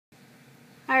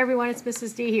Hi everyone, it's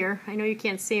Mrs. D here. I know you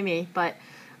can't see me, but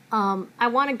I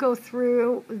want to go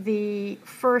through the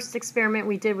first experiment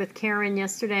we did with Karen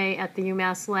yesterday at the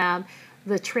UMass lab,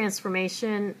 the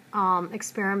transformation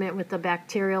experiment with the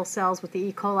bacterial cells, with the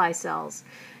E. coli cells.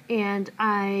 And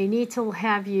I need to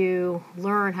have you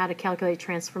learn how to calculate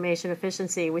transformation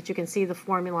efficiency, which you can see the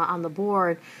formula on the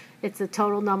board. It's the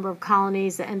total number of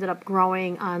colonies that ended up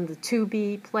growing on the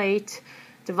 2B plate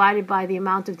divided by the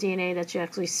amount of DNA that you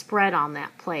actually spread on that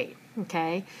plate.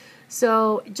 Okay,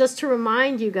 so just to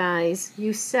remind you guys,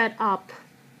 you set up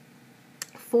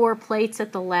 4 plates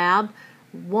at the lab,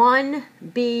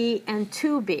 1B and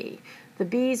 2B. The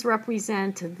B's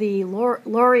represent the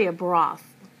Luria broth.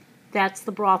 That's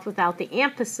the broth without the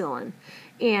ampicillin.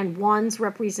 And 1s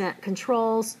represent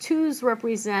controls, 2s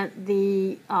represent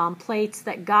the plates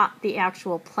that got the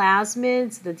actual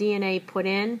plasmids, the DNA put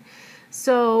in.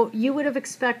 So you would have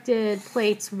expected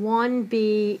plates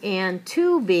 1B and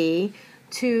 2B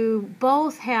to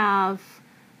both have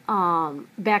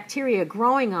bacteria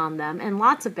growing on them, and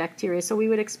lots of bacteria, so we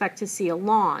would expect to see a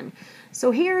lawn.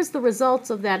 So here's the results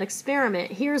of that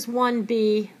experiment. Here's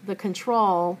 1B, the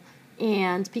control,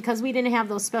 and because we didn't have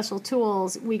those special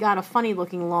tools, we got a funny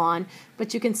looking lawn,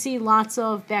 but you can see lots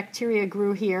of bacteria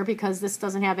grew here because this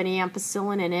doesn't have any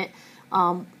ampicillin in it.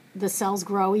 The cells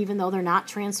grow even though they're not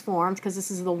transformed because this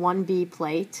is the 1B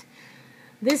plate.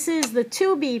 This is the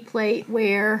 2B plate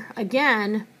where,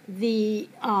 again, the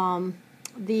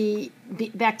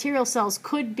bacterial cells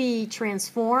could be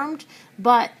transformed,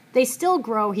 but they still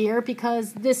grow here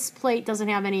because this plate doesn't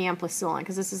have any ampicillin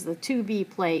because this is the 2B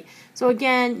plate. So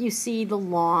again, you see the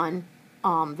lawn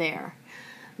there.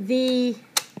 The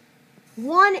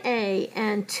 1A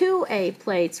and 2A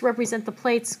plates represent the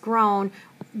plates grown.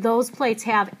 Those plates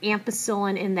have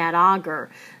ampicillin in that agar.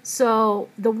 So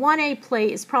the 1A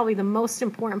plate is probably the most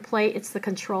important plate. It's the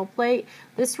control plate.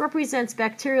 This represents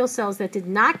bacterial cells that did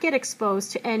not get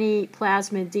exposed to any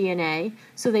plasmid DNA,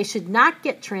 so they should not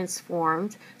get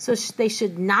transformed, so they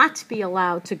should not be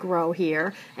allowed to grow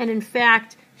here. And in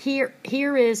fact, here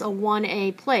is a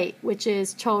 1A plate, which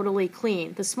is totally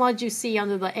clean. The smudge you see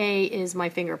under the A is my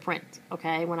fingerprint,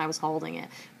 okay, when I was holding it.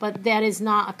 But that is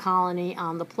not a colony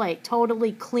on the plate.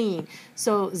 Totally clean.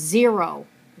 So 0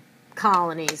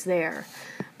 colonies there.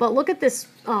 But look at this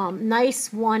nice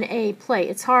 1A plate.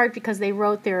 It's hard because they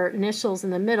wrote their initials in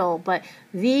the middle, but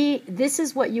this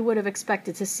is what you would have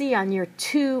expected to see on your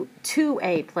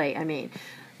 2A plate.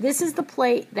 This is the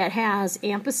plate that has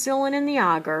ampicillin in the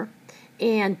agar.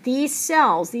 And these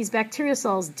cells, these bacterial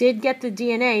cells, did get the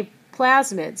DNA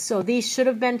plasmids, so these should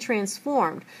have been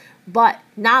transformed. But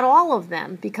not all of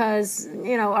them, because,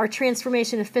 our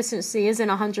transformation efficiency isn't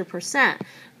 100%.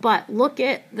 But look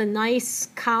at the nice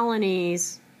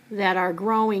colonies that are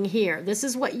growing here. This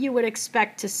is what you would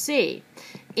expect to see.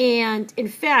 And, in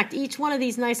fact, each one of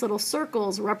these nice little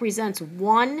circles represents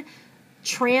one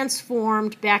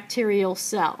transformed bacterial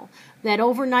cell that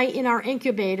overnight in our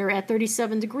incubator at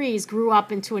 37 degrees grew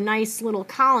up into a nice little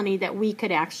colony that we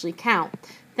could actually count.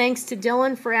 Thanks to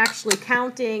Dylan for actually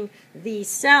counting the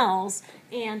cells,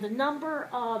 and the number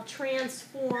of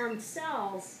transformed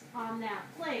cells on that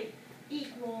plate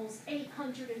equals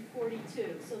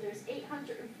 842. So there's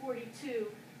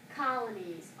 842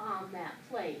 colonies on that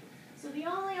plate. So the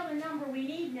only other number we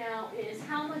need now is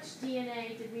how much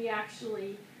DNA did we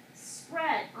actually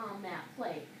spread on that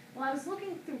plate. Well, I was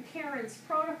looking through Karen's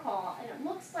protocol, and it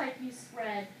looks like you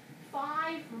spread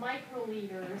 5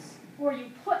 microliters, or you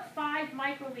put 5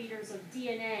 microliters of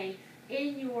DNA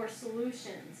in your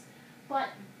solutions. But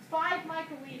 5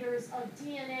 microliters of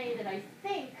DNA that I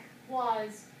think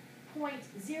was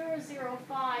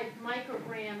 0.005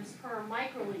 micrograms per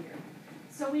microliter.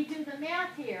 So we do the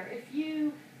math here. If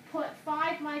you put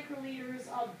 5 microliters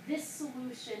of this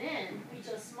solution in, we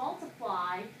just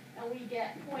multiply, and we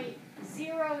get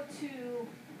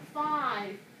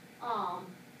 0.025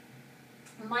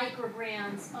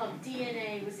 micrograms of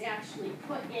DNA was actually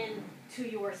put into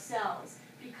your cells,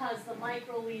 because the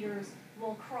microliters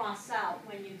will cross out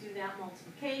when you do that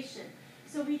multiplication.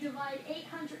 So we divide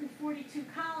 842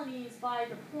 colonies by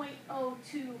the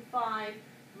 0.025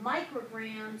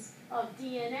 micrograms of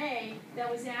DNA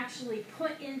that was actually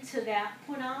put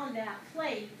on that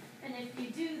plate. And if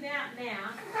you do that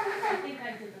math, I think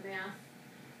I did the math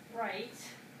right,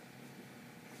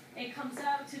 it comes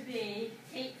out to be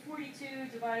 842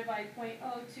 divided by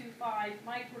 0.025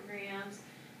 micrograms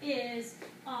is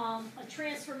a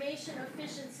transformation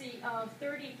efficiency of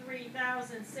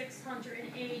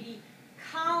 33,680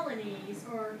 colonies,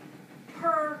 or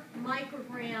per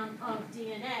microgram of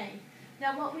DNA.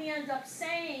 Now what we end up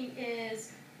saying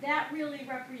is that really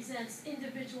represents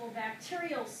individual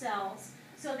bacterial cells.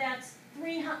 So that's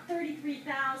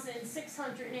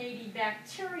 33,680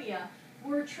 bacteria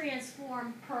were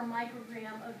transformed per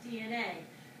microgram of DNA.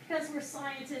 Because we're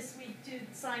scientists, we do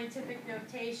scientific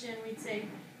notation. We'd say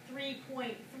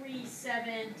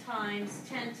 3.37 times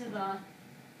 10 to the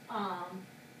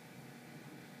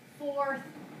fourth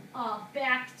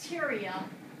bacteria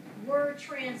were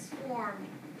transformed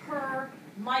per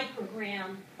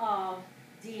microgram of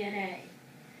DNA.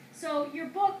 So your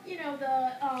book, you know,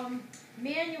 the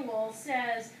manual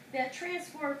says that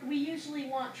we usually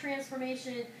want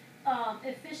transformation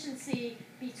efficiency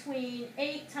between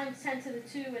 8 times 10 to the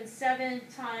 2 and 7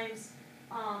 times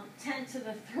 10 to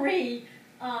the 3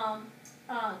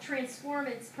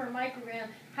 transformants per microgram.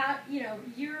 How, you know,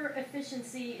 your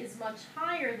efficiency is much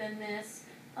higher than this,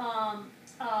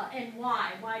 and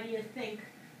why? Why do you think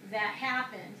that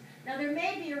happened? Now, there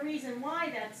may be a reason why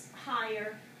that's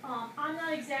higher. I'm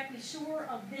not exactly sure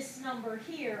of this number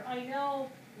here. I know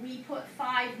we put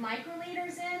 5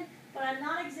 microliters in, but I'm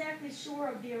not exactly sure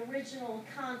of the original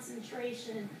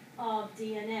concentration of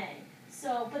DNA.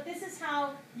 So, but this is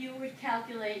how you would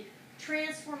calculate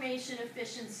transformation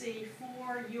efficiency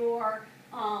for your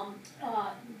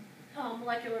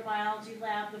molecular biology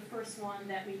lab, the first one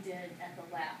that we did at the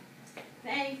lab.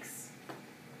 Thanks.